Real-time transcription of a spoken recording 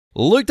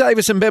Luke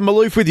Davis and Ben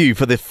Maloof with you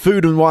for the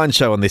Food and Wine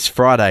Show on this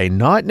Friday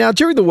night. Now,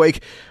 during the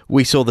week,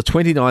 we saw the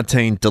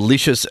 2019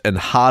 Delicious and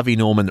Harvey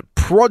Norman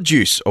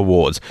Produce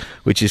Awards,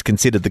 which is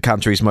considered the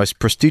country's most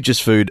prestigious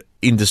food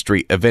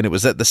industry event. It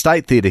was at the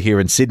State Theatre here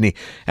in Sydney,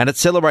 and it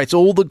celebrates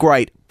all the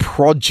great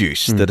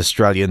produce that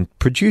Australian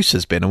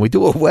produces, Ben, and we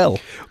do it well.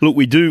 Look,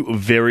 we do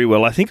very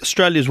well. I think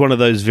Australia is one of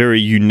those very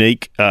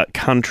unique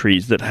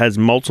countries that has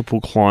multiple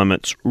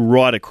climates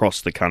right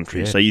across the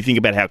country. Yeah. So you think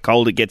about how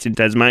cold it gets in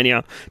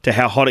Tasmania to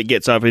how hot it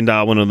gets over in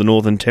Darwin or the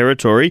Northern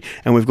Territory,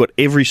 and we've got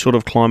every sort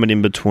of climate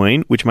in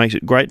between, which makes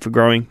it great for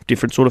growing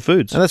different sort of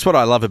foods. And that's what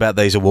I love about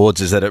these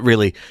awards, is that it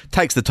really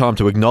takes the time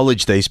to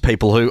acknowledge these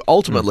people who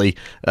ultimately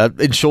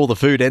ensure the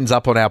food ends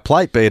up on our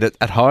plate, be it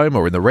at home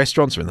or in the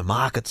restaurants or in the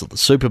markets or the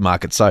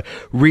supermarkets. So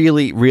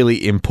really,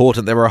 really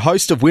important. There were a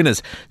host of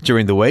winners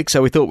during the week,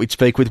 so we thought we'd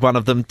speak with one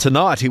of them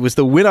tonight. He was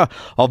the winner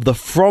of the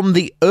From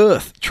the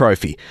Earth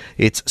trophy.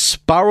 It's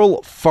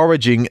Sparrel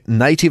Foraging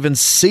Native and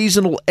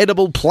Seasonal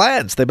Edible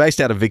Plants. They're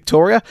based out of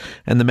Victoria,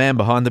 and the man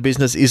behind the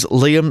business is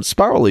Liam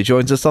Sparrel. He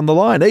joins us on the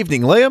line.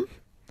 Evening, Liam.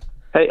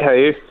 Hey, how are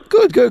you?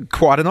 Good.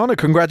 Quite an honour.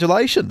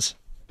 Congratulations.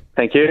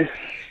 Thank you.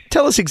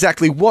 Tell us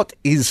exactly, what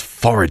is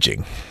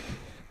foraging?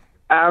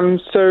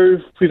 So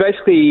we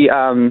basically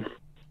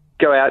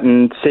go out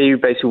and see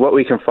basically what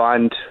we can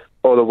find,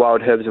 all the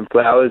wild herbs and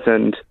flowers,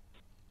 and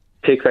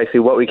pick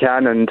basically what we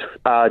can and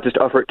just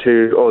offer it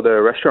to all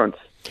the restaurants,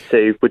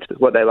 see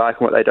what they like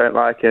and what they don't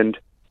like, and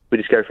we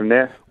just go from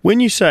there. When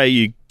you say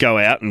you go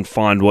out and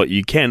find what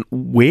you can,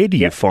 where do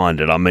you find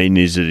it? I mean,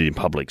 is it in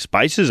public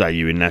spaces? Are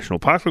you in national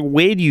parks?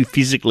 Where do you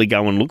physically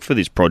go and look for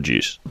this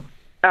produce?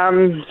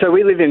 So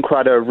we live in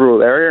quite a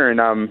rural area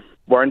in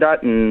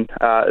Warrandyte in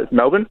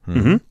Melbourne.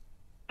 Mm-hmm.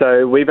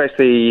 So we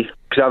basically,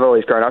 because I've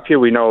always grown up here,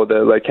 we know all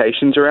the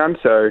locations around,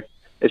 so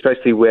it's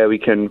basically where we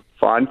can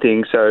find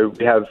things. So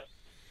we have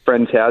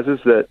friends' houses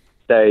that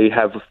they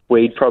have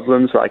weed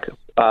problems like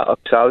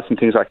oxalis and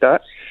things like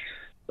that,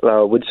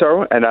 wood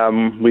sorrel,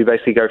 and we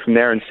basically go from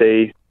there and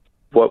see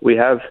what we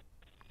have.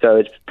 So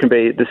it can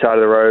be the side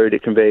of the road,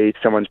 it can be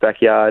someone's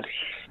backyard,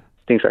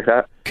 things like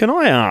that. Can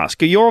I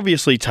ask, you're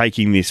obviously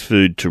taking this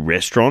food to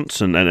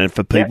restaurants and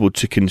for people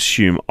to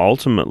consume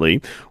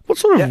ultimately. What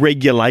sort of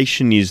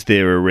regulation is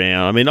there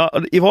around? I mean,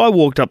 if I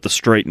walked up the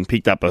street and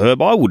picked up a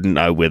herb, I wouldn't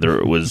know whether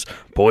it was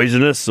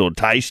poisonous or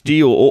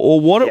tasty or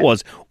what it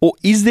was. Or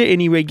is there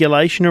any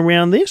regulation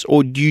around this,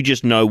 or do you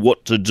just know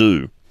what to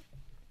do?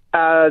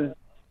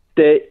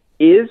 There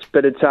is,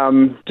 but it's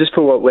just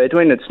for what we're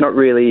doing, it's not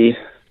really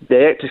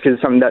there, just because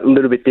it's something that's a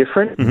little bit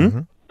different. Mm-hmm.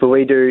 But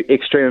we do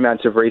extreme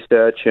amounts of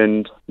research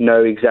and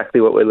know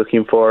exactly what we're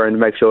looking for and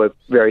make sure we're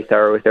very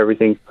thorough with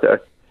everything. So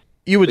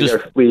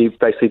we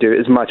basically do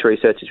as much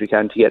research as we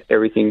can to get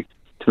everything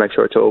to make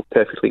sure it's all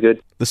perfectly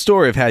good. The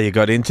story of how you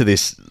got into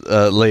this,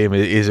 Liam,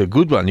 is a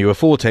good one. You were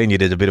 14, you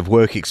did a bit of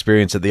work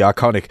experience at the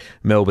iconic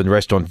Melbourne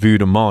restaurant Vue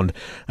de Monde,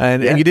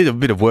 and you did a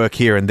bit of work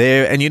here and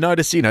there, and you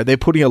noticed, they're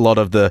putting a lot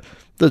of the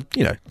to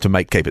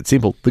keep it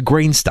simple, the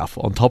green stuff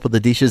on top of the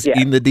dishes,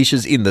 in the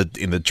dishes, in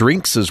the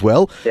drinks as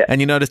well, and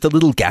you noticed a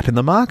little gap in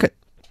the market.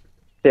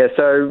 Yeah,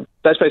 so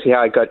that's basically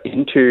how I got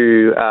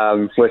into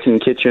working in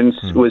kitchens.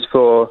 Was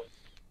for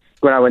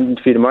when I went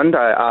into Vue de Monde,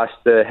 I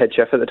asked the head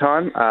chef at the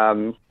time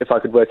if I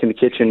could work in the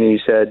kitchen, and he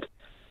said,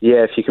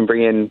 yeah, if you can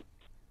bring in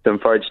some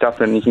forage stuff,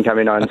 then you can come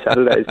in on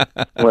Saturdays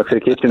and work for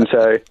the kitchen.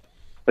 So it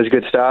was a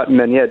good start, and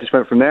then, just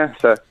went from there.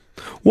 So.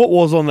 What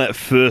was on that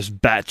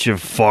first batch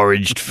of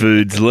foraged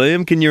foods,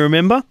 Liam? Can you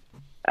remember?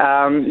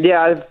 I'm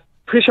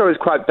pretty sure it was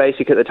quite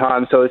basic at the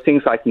time. So it was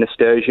things like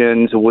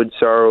nasturtiums, wood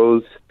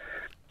sorrels,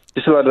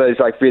 just a lot of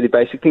those really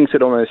basic things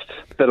that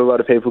a lot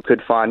of people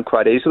could find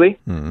quite easily.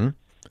 Mm-hmm.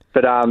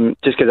 But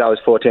just because I was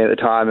 14 at the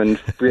time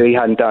and really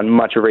hadn't done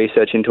much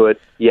research into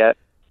it yet.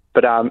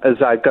 But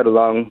as I got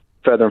along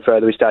further and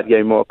further, we started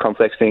getting more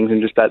complex things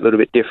and just that little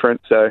bit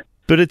different. So.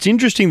 But it's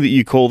interesting that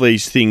you call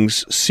these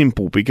things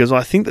simple, because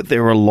I think that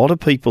there are a lot of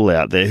people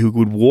out there who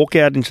could walk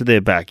out into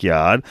their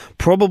backyard,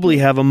 probably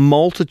have a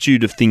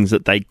multitude of things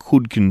that they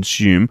could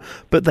consume,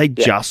 but they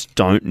just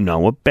don't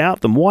know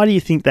about them. Why do you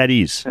think that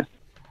is?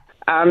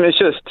 It's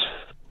just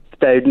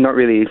they're not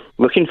really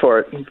looking for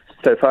it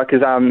so far,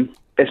 because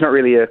it's not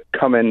really a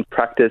common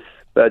practice.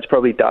 It's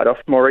probably died off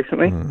more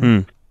recently.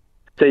 Mm-hmm.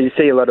 So you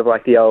see a lot of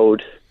the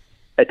old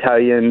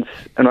Italians,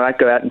 and I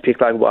go out and pick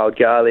wild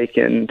garlic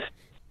and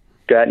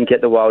go out and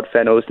get the wild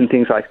fennels and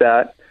things like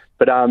that.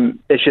 But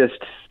it's just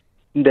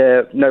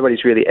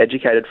nobody's really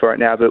educated for it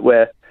now, but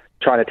we're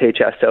trying to teach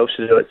ourselves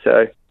to do it.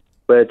 So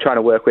we're trying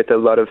to work with a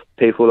lot of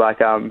people like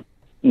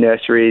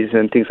nurseries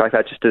and things like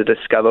that just to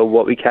discover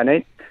what we can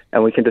eat,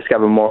 and we can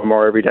discover more and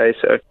more every day.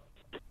 So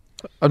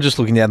I'm just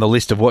looking down the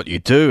list of what you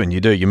do, and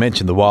you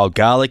mentioned the wild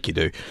garlic, you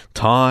do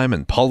thyme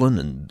and pollen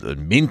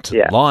and mint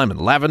and lime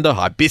and lavender,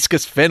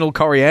 hibiscus, fennel,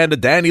 coriander,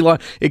 dandelion.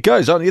 It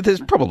goes on.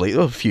 There's probably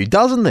a few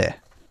dozen there.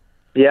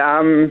 Yeah,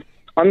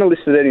 on the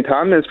list at any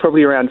time, there's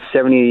probably around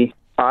 70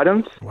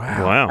 items.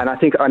 Wow. And I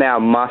think on our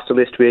master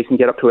list, we can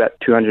get up to about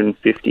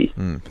 250.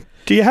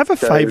 Do you have a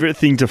favourite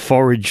thing to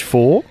forage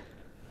for?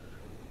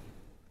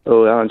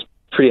 Oh, that one's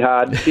pretty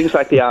hard. Things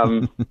like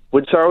the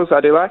wood sorrels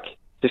I do like,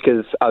 just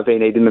because I've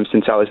been eating them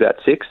since I was about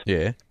 6.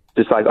 Yeah.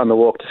 Just like on the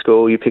walk to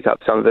school, you pick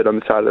up some of it on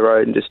the side of the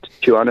road and just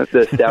chew on it,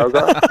 the sour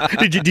grass.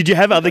 Did you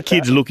have other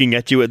kids looking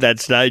at you at that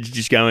stage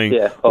just going,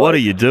 Yeah, what are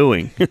you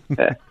doing?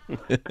 Yeah.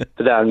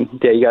 But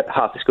you got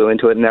half the school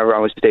into it and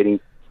everyone was just eating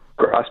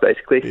grass,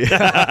 basically. It's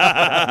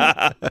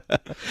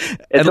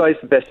always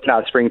the best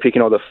spring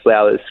picking all the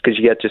flowers because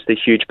you get just the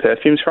huge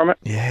perfumes from it.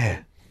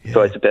 Yeah. It's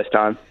always the best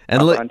time.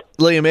 And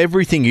Liam,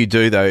 everything you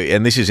do, though,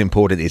 and this is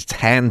important, is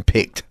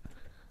hand-picked.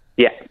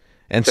 Yeah.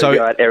 And so you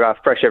go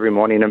out fresh every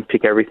morning and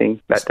pick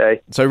everything that day.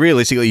 So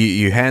realistically,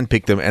 you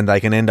hand-pick them and they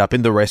can end up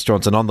in the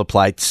restaurants and on the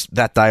plates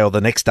that day or the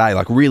next day,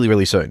 like really,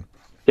 really soon.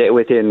 Yeah,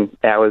 within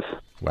hours.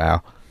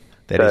 Wow.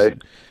 That is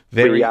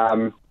very... We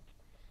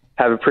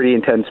have a pretty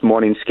intense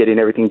morning just getting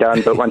everything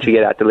done, but once you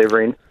get out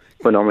delivering,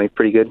 we're normally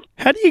pretty good.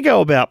 How do you go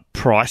about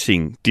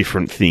pricing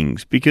different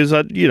things? Because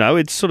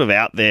it's sort of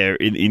out there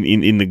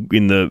in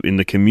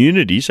the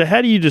community. So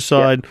how do you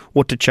decide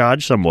what to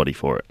charge somebody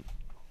for it?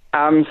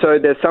 So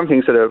there's some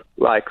things that are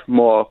like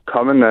more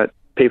common that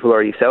people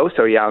already sell.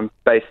 So we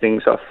base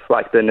things off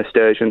like the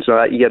nasturtiums and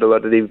all that. You get a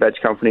lot of the veg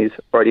companies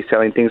already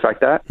selling things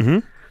like that. Mm-hmm.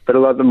 But a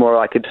lot of the more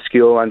like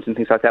obscure ones and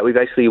things like that, we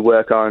basically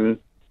work on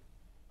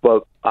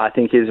what I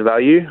think is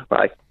value.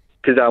 Like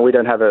because we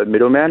don't have a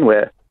middleman,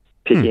 we're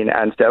picking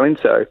and selling,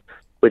 so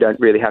we don't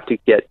really have to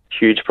get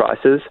huge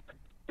prices.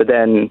 But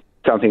then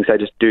some things they're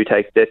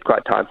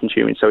quite time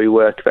consuming. So we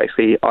work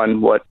basically on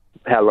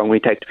how long we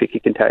take to pick a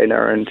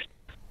container and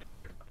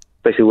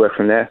basically work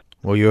from there.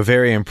 Well, you're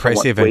very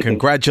impressive and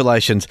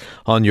congratulations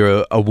on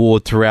your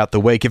award throughout the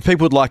week. If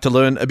people would like to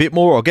learn a bit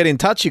more or get in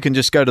touch, you can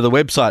just go to the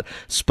website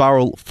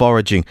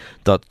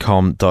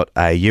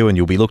spurrelforaging.com.au and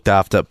you'll be looked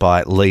after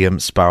by Liam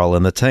Spurrell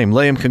and the team.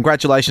 Liam,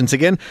 congratulations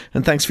again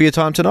and thanks for your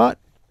time tonight.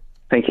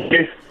 Thank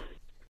you.